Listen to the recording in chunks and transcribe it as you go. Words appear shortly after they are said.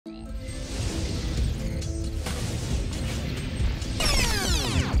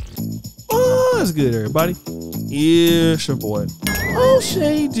What's good, everybody? It's your boy,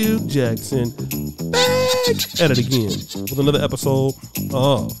 O'Shea Duke Jackson, back at it again with another episode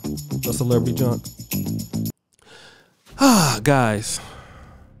of The Celebrity Junk. Guys,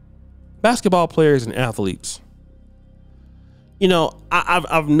 basketball players and athletes. You know,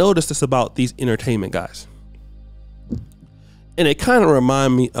 I've noticed this about these entertainment guys. And it kind of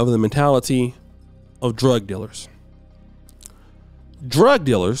reminds me of the mentality of drug dealers. Drug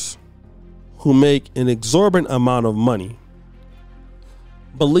dealers who make an exorbitant amount of money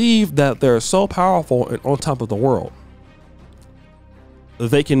believe that they're so powerful and on top of the world that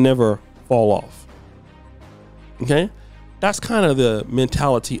they can never fall off. Okay? That's kind of the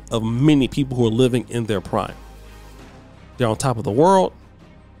mentality of many people who are living in their prime. They're on top of the world.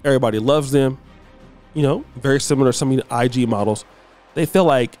 Everybody loves them. You know, very similar to some of the IG models. They feel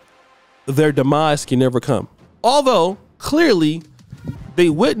like their demise can never come. Although, clearly, they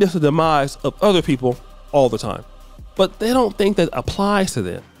witness the demise of other people all the time. But they don't think that applies to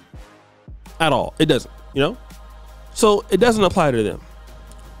them at all. It doesn't, you know? So it doesn't apply to them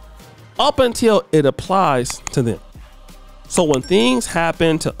up until it applies to them. So when things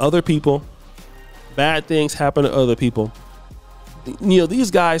happen to other people, bad things happen to other people, you know, these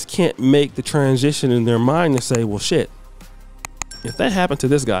guys can't make the transition in their mind to say, well, shit, if that happened to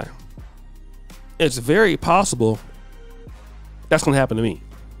this guy, it's very possible that's going to happen to me,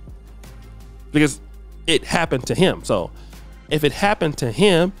 because it happened to him. So if it happened to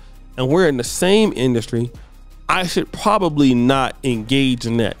him and we're in the same industry, I should probably not engage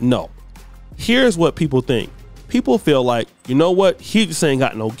in that. No. Here's what people think. People feel like, you know what? He just ain't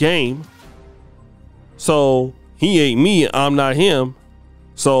got no game. So he ain't me. I'm not him.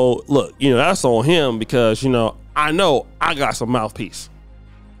 So look, you know, that's on him because, you know I got some mouthpiece.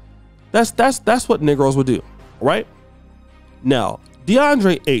 That's what Negroes would do, right? Now,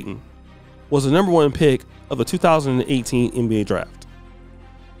 DeAndre Ayton was the #1 pick of the 2018 NBA draft.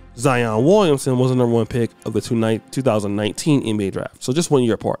 Zion Williamson was the #1 pick of the 2019 NBA draft. So just 1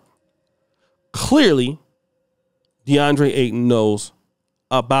 year apart. Clearly, DeAndre Ayton knows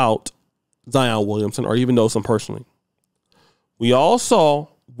about Zion Williamson, or even knows him personally. We all saw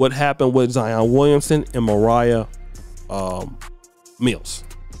what happened with Zion Williamson and Mariah Mills.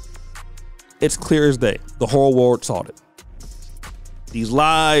 It's clear as day. The whole world saw it. These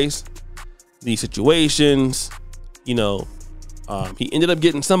lies, these situations, you know, he ended up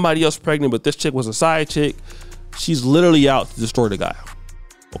getting somebody else pregnant, but this chick was a side chick. She's literally out to destroy the guy.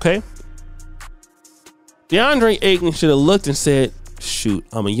 Okay? DeAndre Ayton should have looked and said, shoot,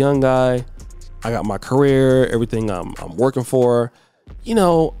 I'm a young guy. I got my career, everything I'm working for. You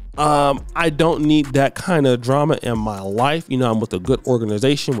know, I don't need that kind of drama in my life. You know, I'm with a good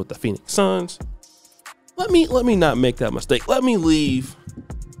organization with the Phoenix Suns. Let me not make that mistake. Let me leave,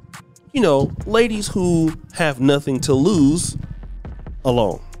 you know, ladies who have nothing to lose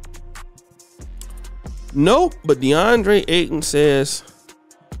alone. Nope, but DeAndre Ayton says,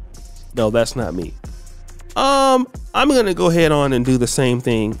 no, that's not me. I'm gonna go ahead on and do the same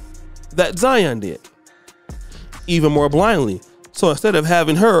thing that Zion did, even more blindly. So instead of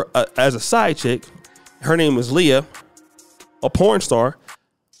having her as a side chick, her name is Leah, a porn star,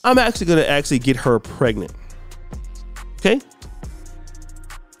 I'm actually gonna get her pregnant. Okay?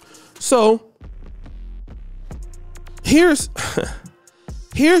 So here's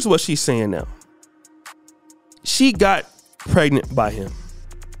what she's saying now. She got pregnant by him.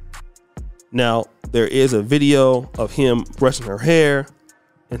 Now, there is a video of him brushing her hair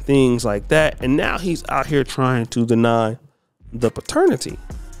and things like that. And now he's out here trying to deny the paternity.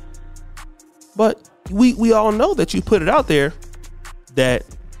 But we all know that you put it out there that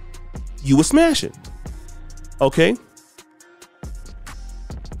you were smashing. Okay?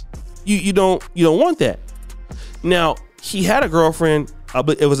 You don't want that. Now, he had a girlfriend,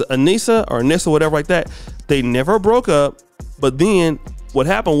 it was Anissa, whatever like that. They never broke up, but then what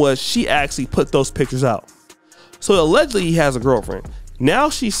happened was she actually put those pictures out. So allegedly he has a girlfriend.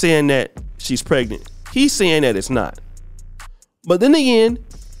 Now she's saying that she's pregnant. He's saying that it's not. But then again,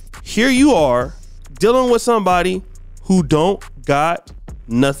 here you are dealing with somebody who don't got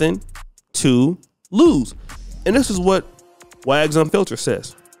nothing to lose. And this is what Wags Unfiltered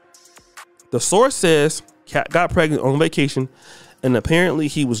says. The source says Cat got pregnant on vacation, and apparently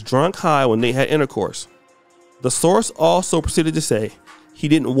he was drunk high when they had intercourse. The source also proceeded to say he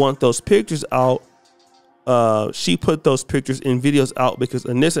didn't want those pictures out. She put those pictures and videos out because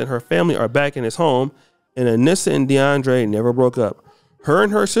Anissa and her family are back in his home, and Anissa and DeAndre never broke up. Her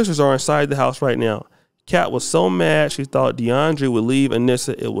and her sisters are inside the house right now. Kat was so mad she thought DeAndre would leave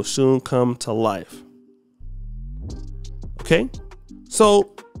Anissa. It will soon come to life. Okay?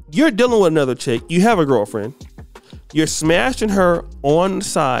 So you're dealing with another chick. You have a girlfriend. You're smashing her on the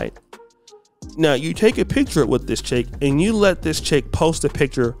side. Now you take a picture with this chick and you let this chick post a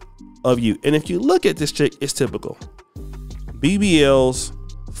picture of you. And if you look at this chick, it's typical. BBLs,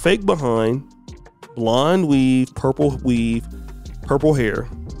 fake behind, blonde weave, purple hair.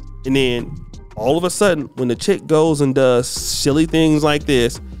 And then all of a sudden, when the chick goes and does silly things like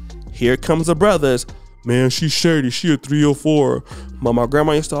this, here comes the brothers. Man, she's shady. She a 304. My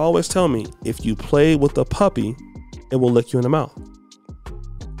grandma used to always tell me, if you play with a puppy, it will lick you in the mouth.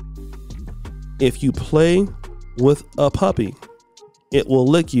 If you play with a puppy, it will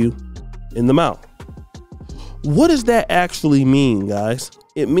lick you in the mouth. What does that actually mean, guys?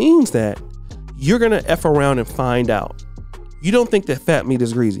 It means that you're going to F around and find out. You don't think that fat meat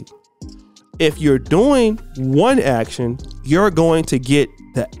is greasy. If you're doing one action, you're going to get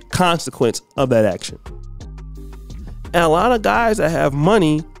the consequence of that action. And a lot of guys that have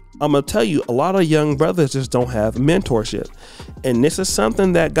money, I'm going to tell you, a lot of young brothers just don't have mentorship. And this is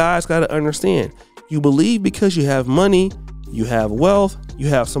something that guys got to understand. You believe because you have money, you have wealth, you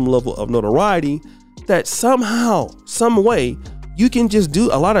have some level of notoriety, that somehow, some way, you can just do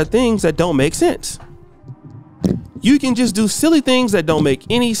a lot of things that don't make sense. You can just do silly things that don't make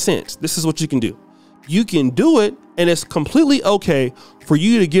any sense. This is what you can do. You can do it, and it's completely okay for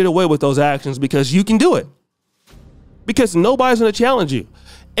you to get away with those actions because you can do it. Because nobody's going to challenge you.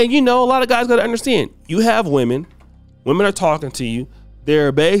 And you know, a lot of guys got to understand, you have women are talking to you.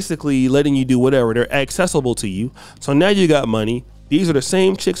 They're basically letting you do whatever. They're accessible to you. So now you got money. These are the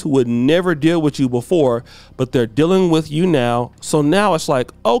same chicks who would never deal with you before, but they're dealing with you now. So now it's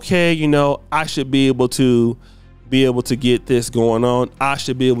like, okay, you know, I should be able to get this going on. I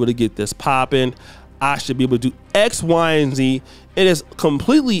should be able to get this popping. I should be able to do X, Y, and Z. It is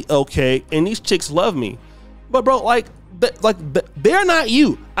completely okay. And these chicks love me. But bro, they're not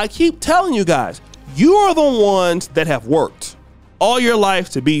you. I keep telling you guys, you are the ones that have worked all your life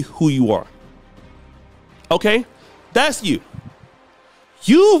to be who you are. Okay? That's you.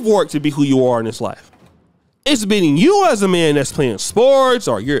 You've worked to be who you are in this life. It's been you as a man that's playing sports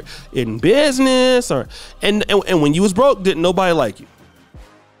or you're in business and when you was broke, didn't nobody like you.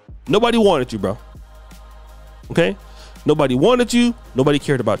 Nobody wanted you, bro. Okay? Nobody wanted you. Nobody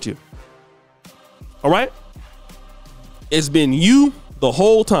cared about you. All right? It's been you the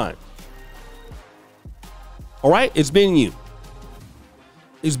whole time. All right? It's been you.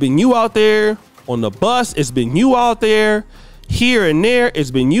 It's been you out there on the bus. It's been you out there here and there. It's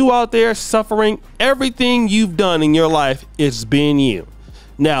been you out there suffering. Everything you've done in your life, it's been you.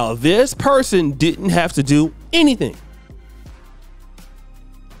 Now, this person didn't have to do anything.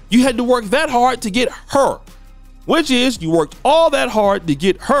 You had to work that hard to get her, which is you worked all that hard to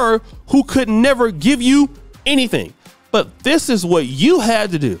get her who could never give you anything. But this is what you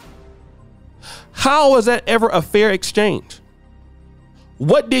had to do. How was that ever a fair exchange?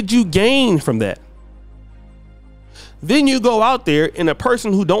 What did you gain from that? Then you go out there and a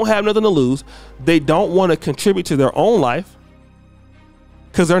person who don't have nothing to lose, they don't want to contribute to their own life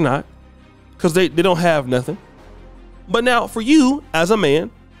because they're not, because they don't have nothing. But now for you as a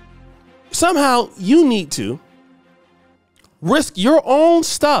man, somehow you need to risk your own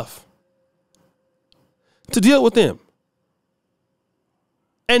stuff to deal with them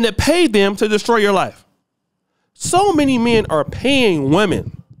and to pay them to destroy your life. So many men are paying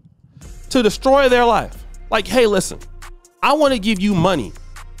women to destroy their life. Like, hey, listen, I want to give you money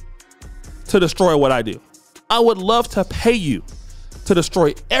to destroy what I do. I would love to pay you to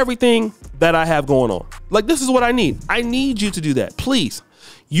destroy everything that I have going on. Like, this is what I need. I need you to do that. Please.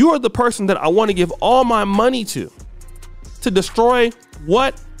 You are the person that I want to give all my money to destroy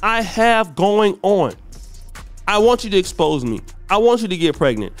what I have going on. I want you to expose me. I want you to get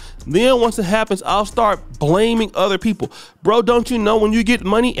pregnant. Then once it happens, I'll start blaming other people. Bro, don't you know when you get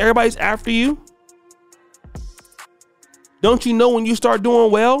money, everybody's after you? Don't you know when you start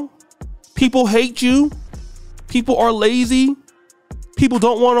doing well, people hate you? People are lazy. People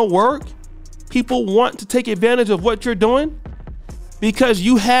don't want to work. People want to take advantage of what you're doing because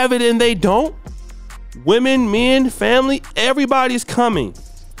you have it and they don't. Women, men, family, everybody's coming.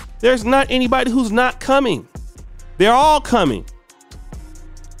 There's not anybody who's not coming. They're all coming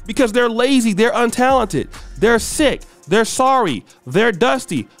because they're lazy, they're untalented, they're sick, they're sorry, they're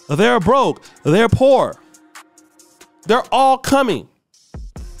dusty, they're broke, they're poor. They're all coming.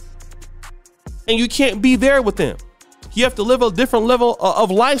 And you can't be there with them. You have to live a different level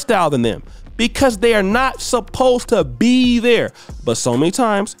of lifestyle than them because they are not supposed to be there. But so many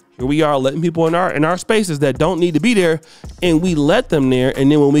times, here we are letting people in our spaces that don't need to be there, and we let them there,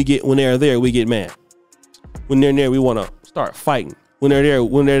 and then when they're there, we get mad. When they're there, we want to start fighting. when they're there,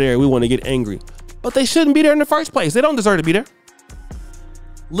 we want to get angry. But they shouldn't be there in the first place. They don't deserve to be there.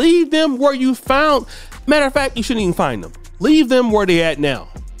 Leave them where you found. Matter of fact, you shouldn't even find them. Leave them where they at now.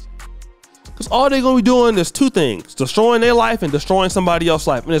 Because all they're going to be doing is two things: destroying their life and destroying somebody else's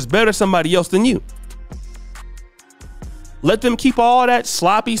life. And it's better somebody else than you. Let them keep all that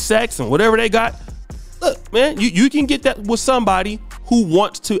sloppy sex and whatever they got. Look, man, you can get that with somebody who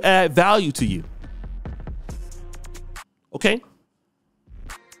wants to add value to you. Okay?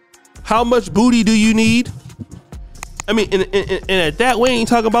 How much booty do you need? I mean, and at that, we ain't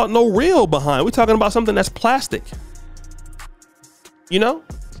talking about no real behind. We're talking about something that's plastic. You know?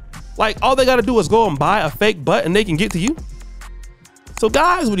 Like, all they got to do is go and buy a fake butt and they can get to you. So,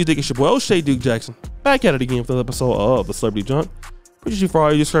 guys, what do you think? It's your boy, O'Shea Duke Jackson. Back at it again for another episode of The Celebrity Junk. Appreciate you for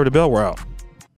all you subscribe to the bell. We're out.